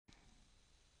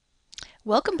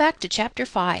Welcome back to Chapter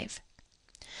 5,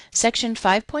 Section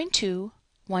 5.2,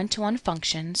 One-to-One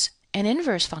Functions and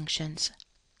Inverse Functions.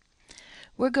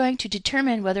 We're going to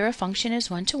determine whether a function is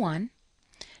one-to-one,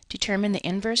 determine the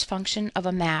inverse function of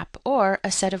a map or a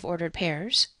set of ordered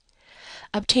pairs,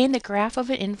 obtain the graph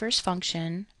of an inverse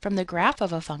function from the graph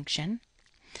of a function,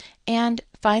 and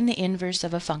find the inverse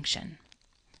of a function.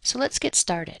 So let's get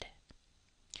started.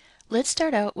 Let's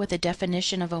start out with a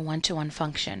definition of a one-to-one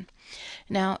function.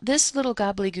 Now, this little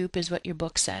gobbledygook is what your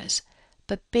book says,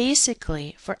 but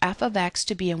basically, for f of x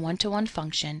to be a one-to-one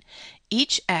function,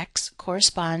 each x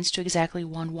corresponds to exactly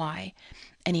one y,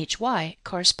 and each y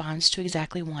corresponds to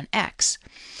exactly one x.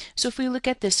 So if we look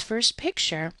at this first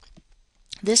picture,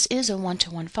 this is a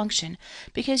one-to-one function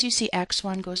because you see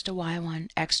x1 goes to y1,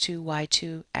 x2,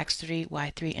 y2, x3,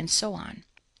 y3, and so on.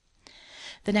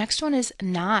 The next one is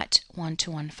not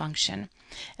one-to-one function,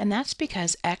 and that's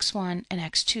because x1 and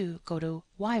x2 go to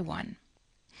y1.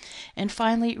 And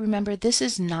finally, remember, this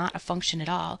is not a function at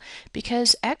all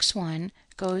because x1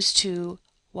 goes to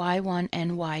y1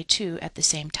 and y2 at the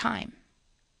same time.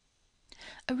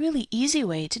 A really easy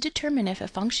way to determine if a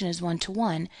function is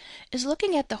one-to-one is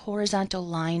looking at the horizontal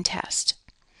line test.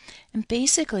 And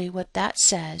basically what that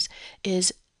says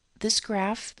is this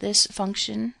graph, this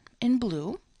function in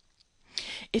blue,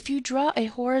 if you draw a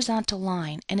horizontal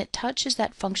line and it touches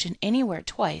that function anywhere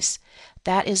twice,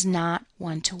 that is not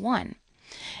one-to-one.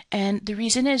 And the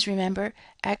reason is, remember,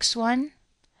 x1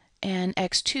 and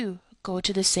x2 go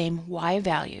to the same y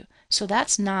value, so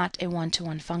that's not a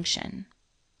one-to-one function.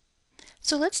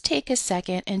 So let's take a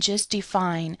second and just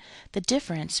define the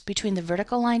difference between the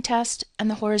vertical line test and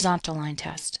the horizontal line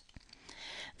test.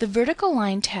 The vertical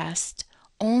line test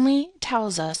only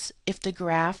tells us if the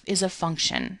graph is a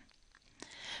function.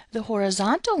 The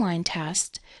horizontal line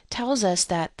test tells us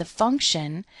that the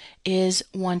function is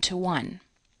one-to-one.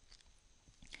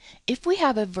 If we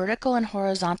have a vertical and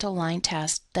horizontal line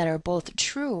test that are both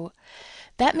true,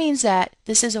 that means that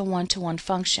this is a one-to-one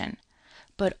function,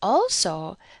 but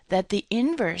also that the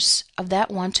inverse of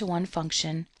that one-to-one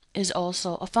function is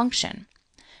also a function.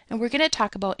 And we're going to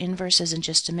talk about inverses in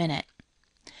just a minute.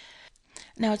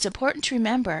 Now, it's important to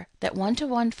remember that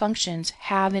one-to-one functions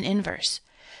have an inverse,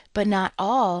 but not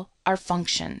all are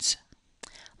functions.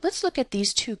 Let's look at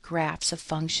these two graphs of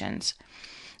functions.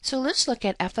 So let's look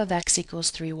at f of x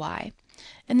equals 3y.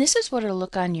 And this is what it'll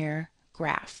look on your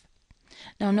graph.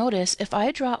 Now notice, if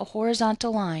I draw a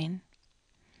horizontal line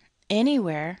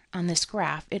anywhere on this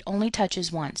graph, it only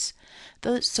touches once.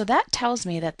 So that tells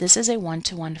me that this is a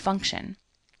one-to-one function.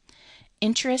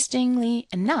 Interestingly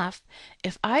enough,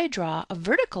 if I draw a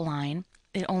vertical line,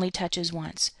 it only touches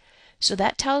once. So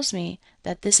that tells me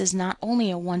that this is not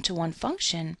only a one-to-one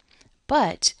function,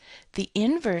 but the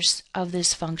inverse of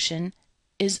this function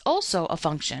is also a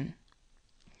function.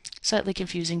 Slightly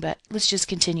confusing, but let's just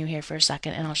continue here for a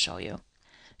second and I'll show you.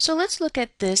 So let's look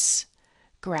at this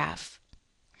graph.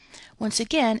 Once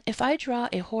again, if I draw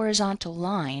a horizontal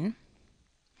line,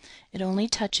 it only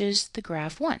touches the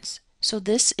graph once. So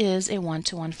this is a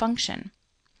one-to-one function.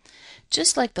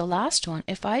 Just like the last one,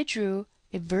 if I drew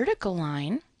a vertical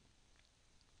line,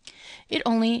 it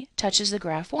only touches the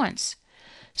graph once.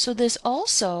 So this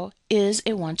also is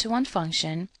a one-to-one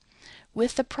function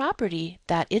with the property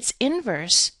that its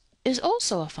inverse is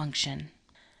also a function.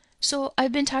 So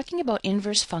I've been talking about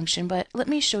inverse function, but let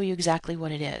me show you exactly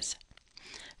what it is.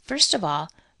 First of all,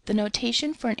 the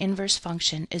notation for an inverse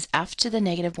function is f to the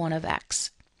negative 1 of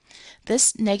x.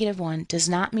 This negative 1 does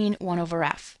not mean 1 over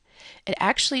f. It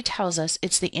actually tells us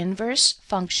it's the inverse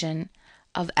function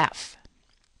of f.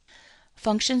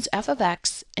 Functions f of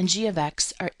x and g of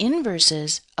x are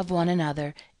inverses of one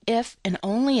another if and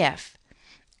only if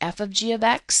f of g of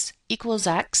x equals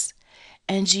x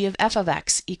and g of f of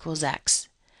x equals x.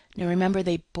 Now remember,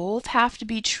 they both have to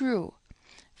be true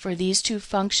for these two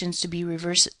functions to be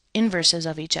inverses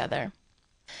of each other.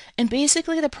 And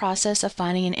basically the process of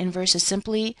finding an inverse is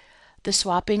simply the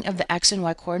swapping of the x and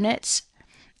y coordinates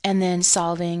and then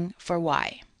solving for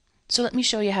y. So let me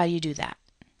show you how you do that.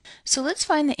 So let's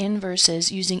find the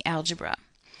inverses using algebra.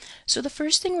 So the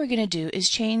first thing we're going to do is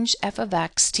change f of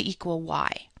x to equal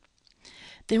y.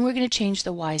 Then we're going to change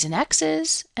the y's and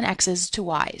x's to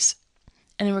y's.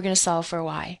 And then we're going to solve for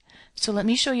y. So let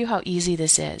me show you how easy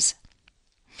this is.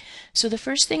 So the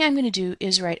first thing I'm going to do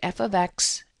is write f of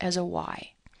x as a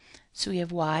y. So we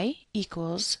have y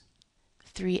equals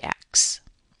 3x.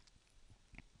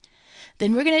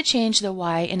 Then we're going to change the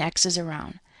y and x's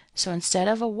around. So instead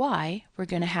of a y, we're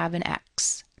going to have an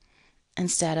x.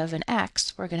 Instead of an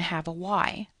x, we're going to have a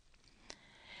y.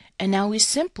 And now we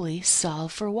simply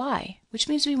solve for y, which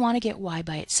means we want to get y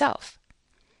by itself.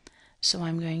 So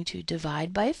I'm going to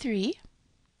divide by 3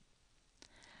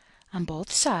 on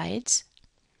both sides.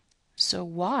 So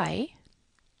y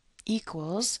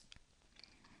equals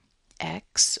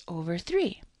x over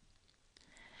 3.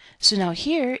 So now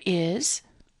here is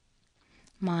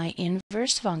my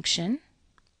inverse function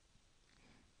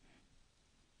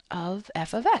of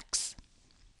f of x.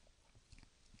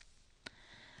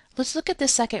 Let's look at the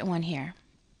second one here.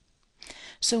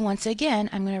 So once again,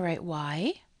 I'm going to write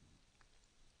y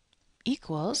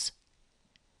equals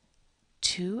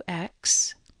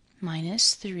 2x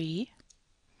minus 3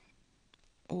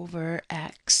 over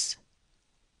x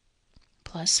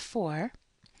plus 4.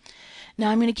 Now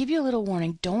I'm going to give you a little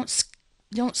warning.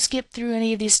 Don't skip through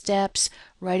any of these steps.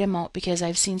 Write them out, because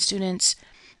I've seen students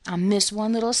miss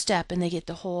one little step and they get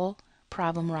the whole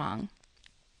problem wrong.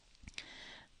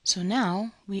 So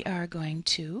now we are going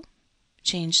to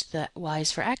change the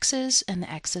y's for x's and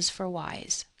the x's for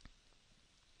y's.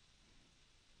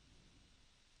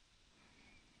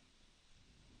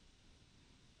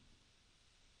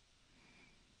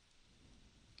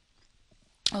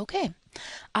 Okay,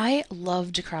 I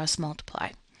love to cross multiply.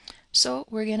 So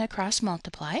we're going to cross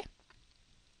multiply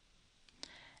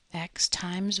x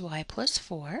times y plus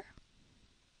 4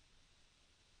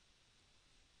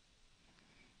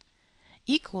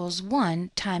 equals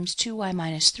 1 times 2y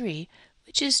minus 3,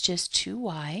 which is just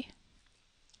 2y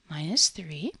minus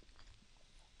 3.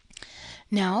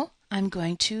 Now I'm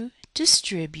going to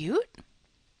distribute.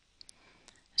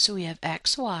 So we have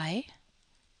xy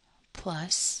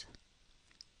plus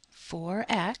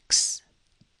 4x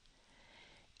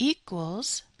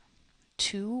equals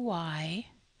 2y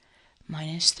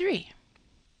minus 3.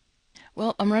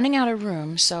 Well, I'm running out of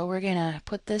room, so we're going to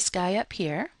put this guy up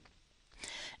here.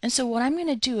 And so what I'm going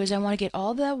to do is I want to get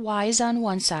all the y's on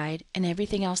one side and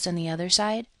everything else on the other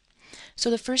side. So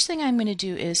the first thing I'm going to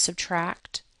do is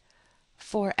subtract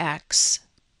 4x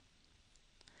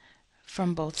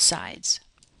from both sides.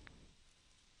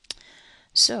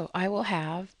 So I will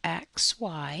have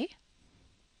xy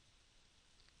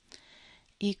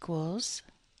equals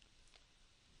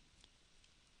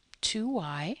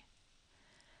 2y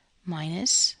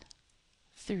minus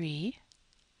 3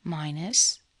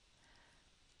 minus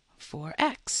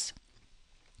 4x.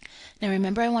 Now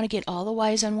remember, I want to get all the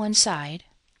y's on one side,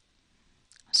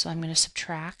 so I'm going to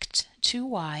subtract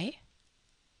 2y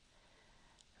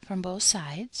from both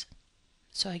sides.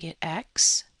 So I get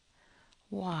x,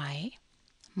 y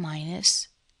minus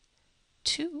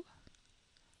 2y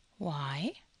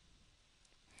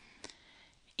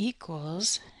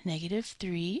equals negative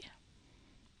 3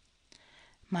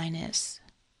 minus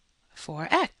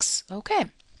 4x. Okay.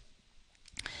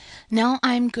 Now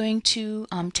I'm going to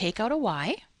take out a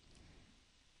y.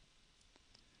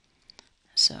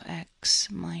 So x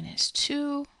minus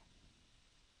 2.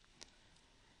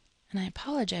 And I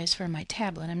apologize for my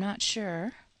tablet. I'm not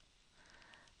sure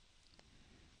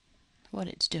what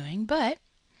it's doing, but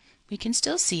we can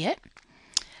still see it.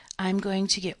 I'm going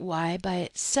to get y by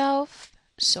itself,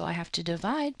 so I have to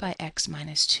divide by x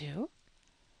minus 2. Don't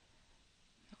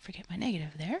forget my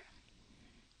negative there.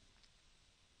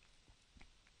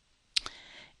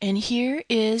 And here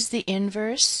is the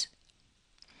inverse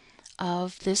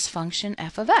of this function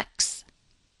f of x.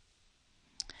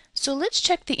 So let's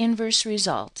check the inverse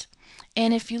result.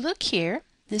 And if you look here,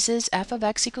 this is f of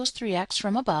x equals 3x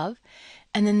from above,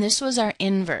 and then this was our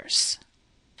inverse.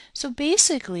 So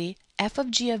basically, f of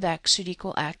g of x should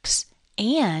equal x,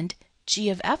 and g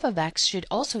of f of x should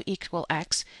also equal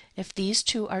x if these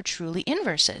two are truly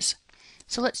inverses.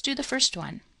 So let's do the first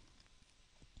one.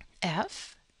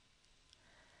 F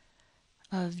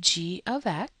of g of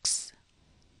x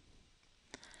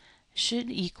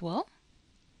should equal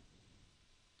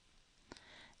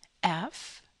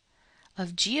f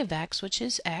of g of x, which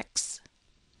is x,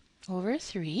 over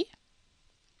 3.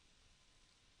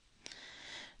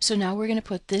 So now we're going to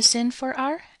put this in for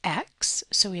our x.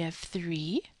 So we have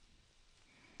 3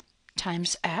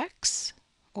 times x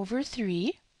over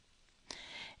 3.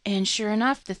 And sure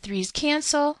enough, the 3's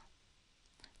cancel,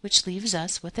 which leaves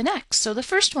us with an x. So the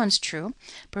first one's true,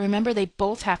 but remember they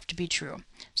both have to be true.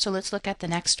 So let's look at the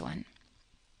next one.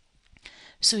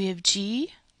 So we have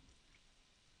g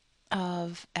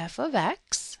of f of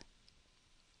x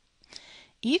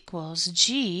equals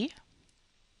g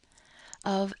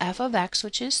of f of x,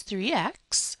 which is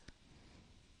 3x.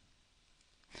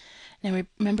 Now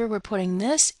remember, we're putting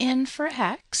this in for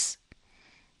x,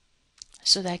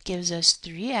 so that gives us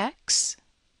 3x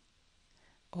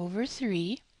over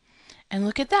 3. And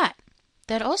look at that.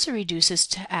 That also reduces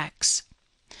to x.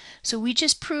 So we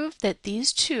just proved that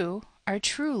these two are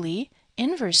truly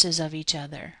inverses of each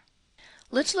other.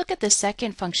 Let's look at the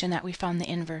second function that we found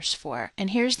the inverse for.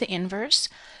 And here's the inverse.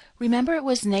 Remember it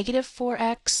was negative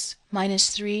 4x minus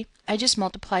 3. I just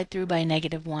multiplied through by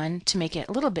negative 1 to make it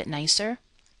a little bit nicer.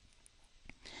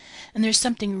 And there's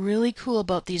something really cool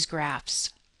about these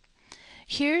graphs.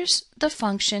 Here's the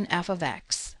function f of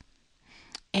x.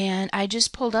 And I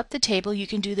just pulled up the table. You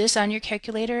can do this on your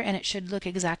calculator and it should look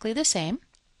exactly the same.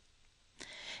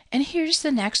 And here's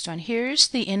the next one. Here's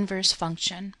the inverse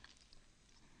function.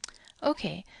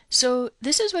 Okay, so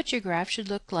this is what your graph should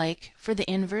look like for the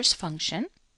inverse function.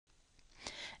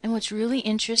 And what's really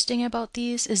interesting about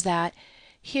these is that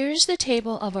here's the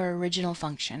table of our original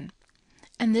function.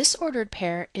 And this ordered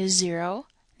pair is 0,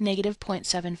 negative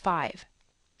 0.75.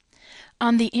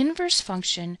 On the inverse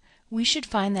function, we should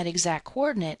find that exact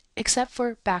coordinate, except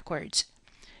for backwards.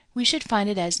 We should find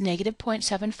it as negative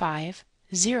 0.75,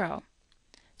 0.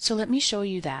 So let me show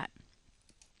you that.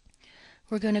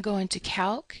 We're going to go into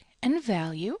Calc and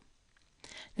Value.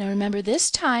 Now remember,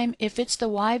 this time, if it's the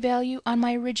y value on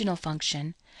my original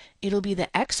function, it'll be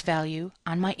the x value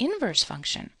on my inverse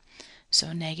function.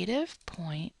 So negative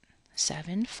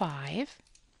 0.75.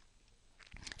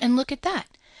 And look at that,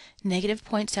 negative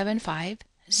 0.75,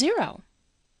 0.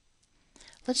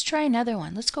 Let's try another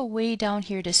one. Let's go way down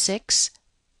here to 6,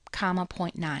 comma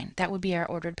 0.9. That would be our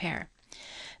ordered pair.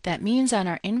 That means on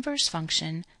our inverse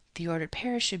function, the ordered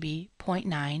pair should be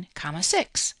 0.9, comma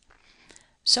 6.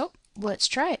 So let's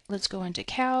try it. Let's go into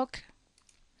Calc,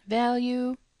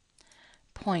 Value,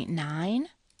 0.9,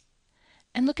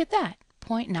 and look at that,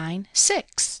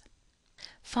 0.96.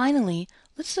 Finally,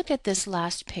 let's look at this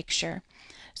last picture.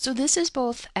 So this is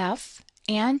both f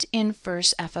and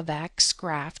inverse f of x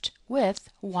graphed with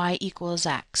y equals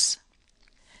x.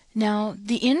 Now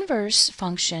the inverse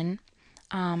function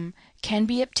can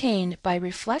be obtained by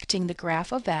reflecting the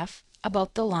graph of f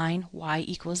about the line y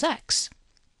equals x.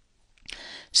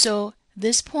 So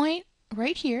this point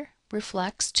right here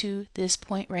reflects to this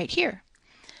point right here.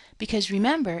 Because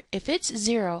remember, if it's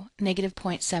 0, negative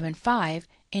 0.75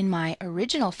 in my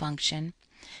original function,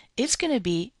 it's going to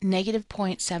be negative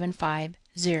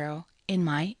 0.750 in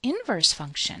my inverse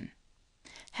function.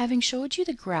 Having showed you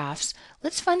the graphs,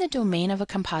 let's find the domain of a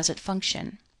composite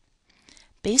function.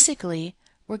 Basically,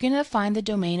 we're going to find the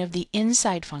domain of the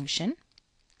inside function,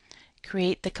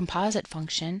 create the composite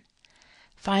function,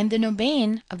 find the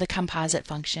domain of the composite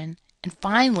function, and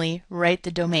finally write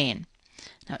the domain.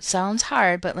 Now it sounds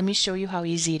hard, but let me show you how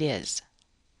easy it is.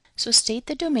 So state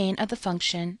the domain of the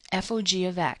function f of g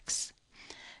of x.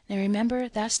 Now remember,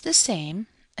 that's the same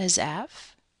as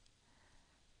f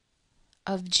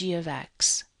of g of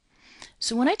x.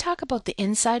 So when I talk about the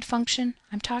inside function,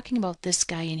 I'm talking about this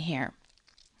guy in here.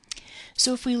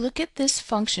 So if we look at this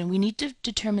function, we need to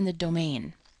determine the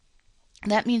domain.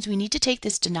 That means we need to take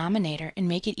this denominator and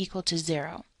make it equal to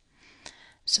 0.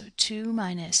 So 2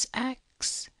 minus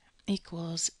x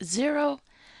equals 0.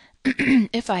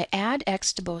 If I add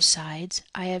x to both sides,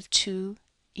 I have 2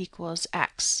 equals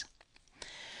x.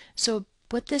 So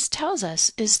what this tells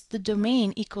us is the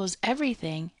domain equals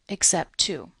everything except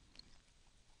 2.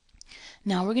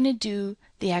 Now we're going to do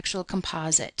the actual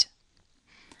composite.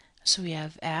 So we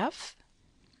have f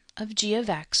of g of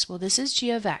x. Well, this is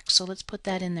g of x, so let's put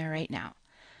that in there right now.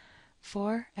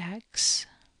 4x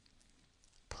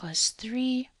plus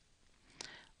 3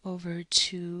 over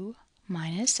 2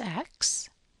 minus x.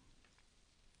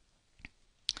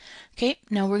 Okay,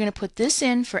 now we're going to put this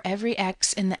in for every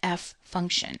x in the f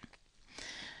function.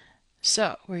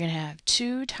 So we're going to have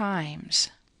 2 times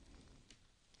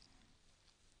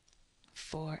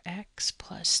 4x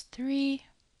plus 3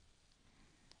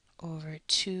 over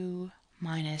 2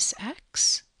 minus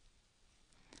x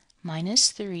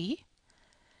minus 3.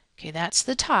 Okay, that's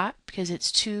the top because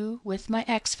it's 2 with my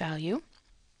x value,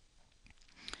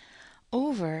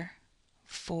 over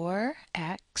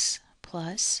 4x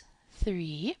plus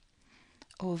 3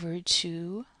 over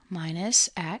 2 minus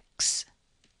x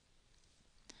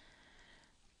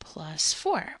plus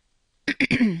 4.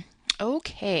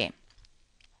 Okay.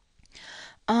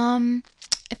 I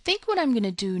think what I'm going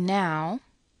to do now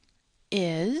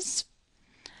is,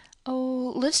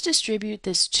 let's distribute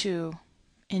this 2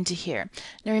 into here.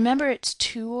 Now remember, it's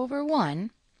 2 over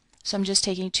 1, so I'm just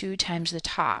taking 2 times the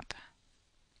top.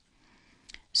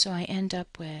 So I end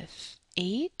up with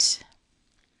 8x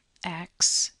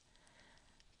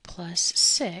plus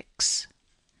 6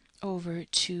 over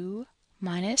 2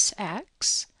 minus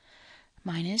x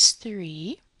minus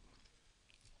 3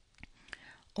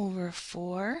 over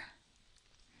 4x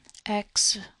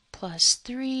plus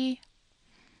 3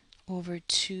 over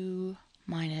 2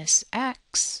 minus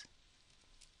x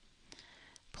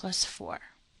plus 4.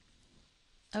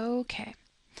 Okay,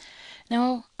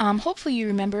 Now, hopefully you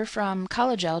remember from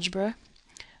college algebra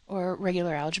or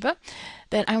regular algebra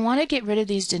that I want to get rid of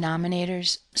these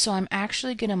denominators, so I'm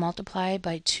actually going to multiply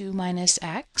by 2 minus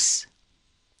x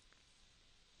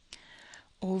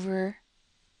over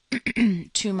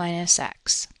 2 minus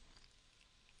x.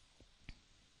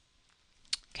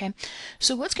 Okay,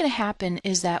 so what's going to happen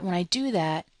is that when I do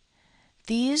that,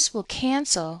 these will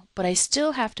cancel, but I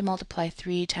still have to multiply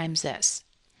 3 times this.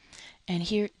 And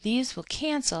here, these will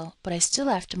cancel, but I still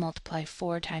have to multiply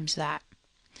 4 times that.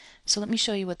 So let me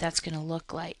show you what that's going to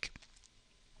look like.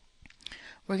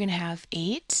 We're going to have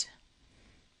 8x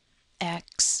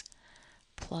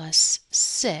plus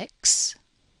 6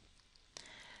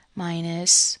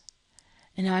 minus,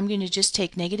 and now I'm going to just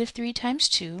take negative 3 times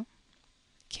 2,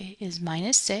 okay, is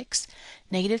minus 6.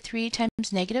 Negative 3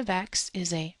 times negative x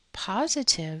is a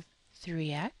positive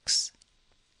 3x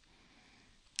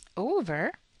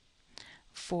over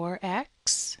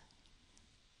 4x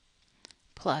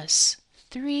plus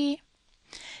 3,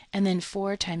 and then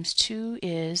 4 times 2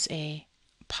 is a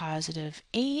positive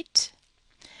 8,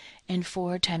 and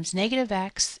 4 times negative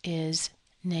x is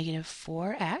negative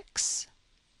 4x.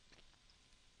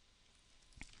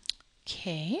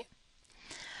 Okay.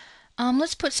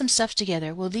 Let's put some stuff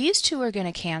together. Well, these two are going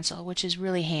to cancel, which is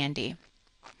really handy.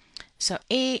 So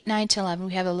 8, 9, 10, 11,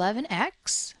 we have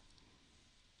 11x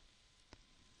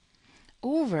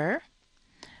over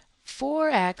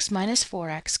 4x minus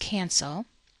 4x cancel,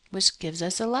 which gives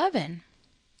us 11.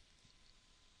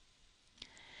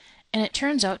 And it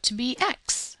turns out to be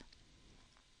x.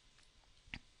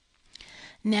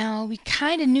 Now, we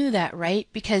kind of knew that, right?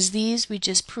 Because these we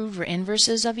just proved were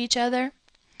inverses of each other.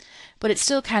 But it's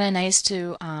still kind of nice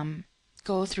to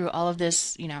go through all of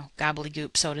this,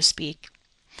 gobbledygook, so to speak.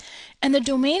 And the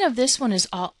domain of this one is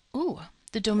all,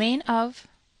 the domain of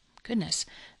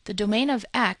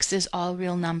x is all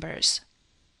real numbers.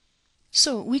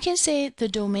 So we can say the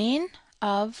domain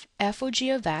of f of g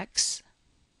of x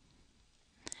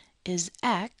is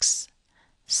x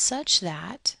such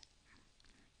that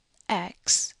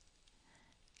x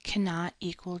cannot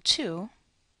equal 2.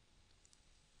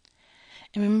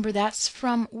 And remember, that's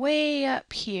from way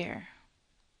up here.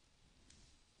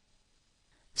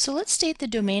 So let's state the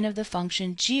domain of the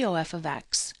function g of f of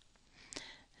x.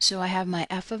 So I have my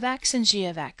f of x and g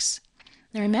of x.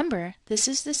 Now remember, this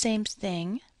is the same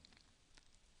thing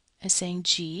as saying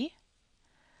g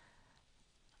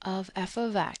of f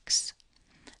of x.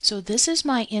 So this is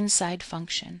my inside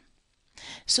function.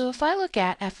 So if I look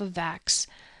at f of x,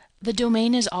 the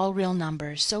domain is all real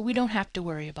numbers, so we don't have to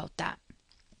worry about that.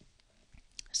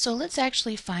 So let's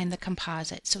actually find the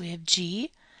composite. So we have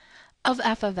g of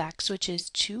f of x, which is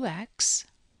 2x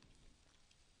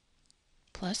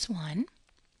plus 1.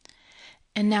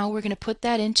 And now we're going to put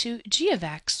that into g of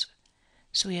x.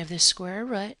 So we have the square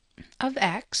root of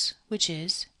x, which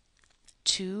is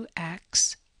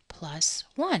 2x plus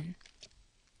 1.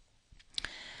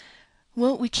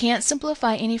 Well, we can't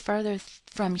simplify any farther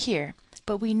from here,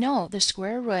 but we know the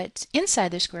square root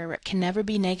inside the square root can never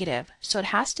be negative, so it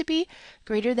has to be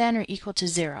greater than or equal to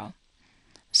 0.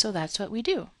 So that's what we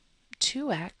do.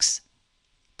 2x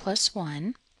plus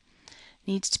 1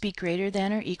 needs to be greater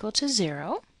than or equal to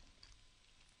 0.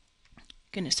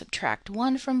 Going to subtract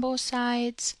 1 from both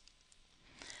sides.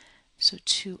 So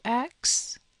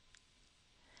 2x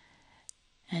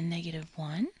and negative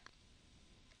 1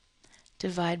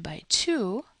 divide by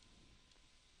 2.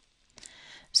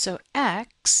 So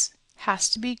x has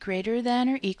to be greater than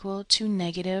or equal to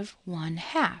negative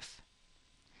 1/2.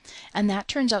 And that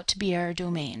turns out to be our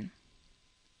domain.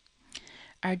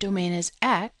 Our domain is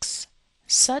x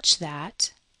such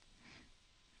that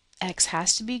x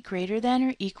has to be greater than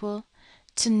or equal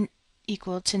to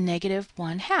negative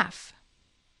 1/2.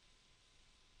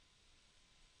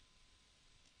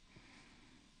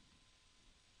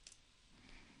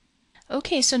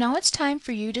 Okay, so now it's time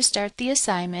for you to start the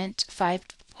assignment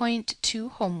 5.2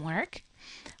 homework.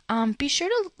 Be sure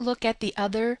to look at the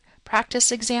other practice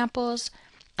examples.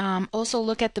 Also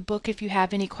look at the book if you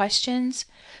have any questions.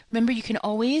 Remember, you can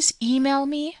always email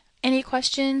me any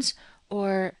questions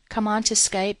or come on to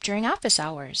Skype during office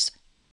hours.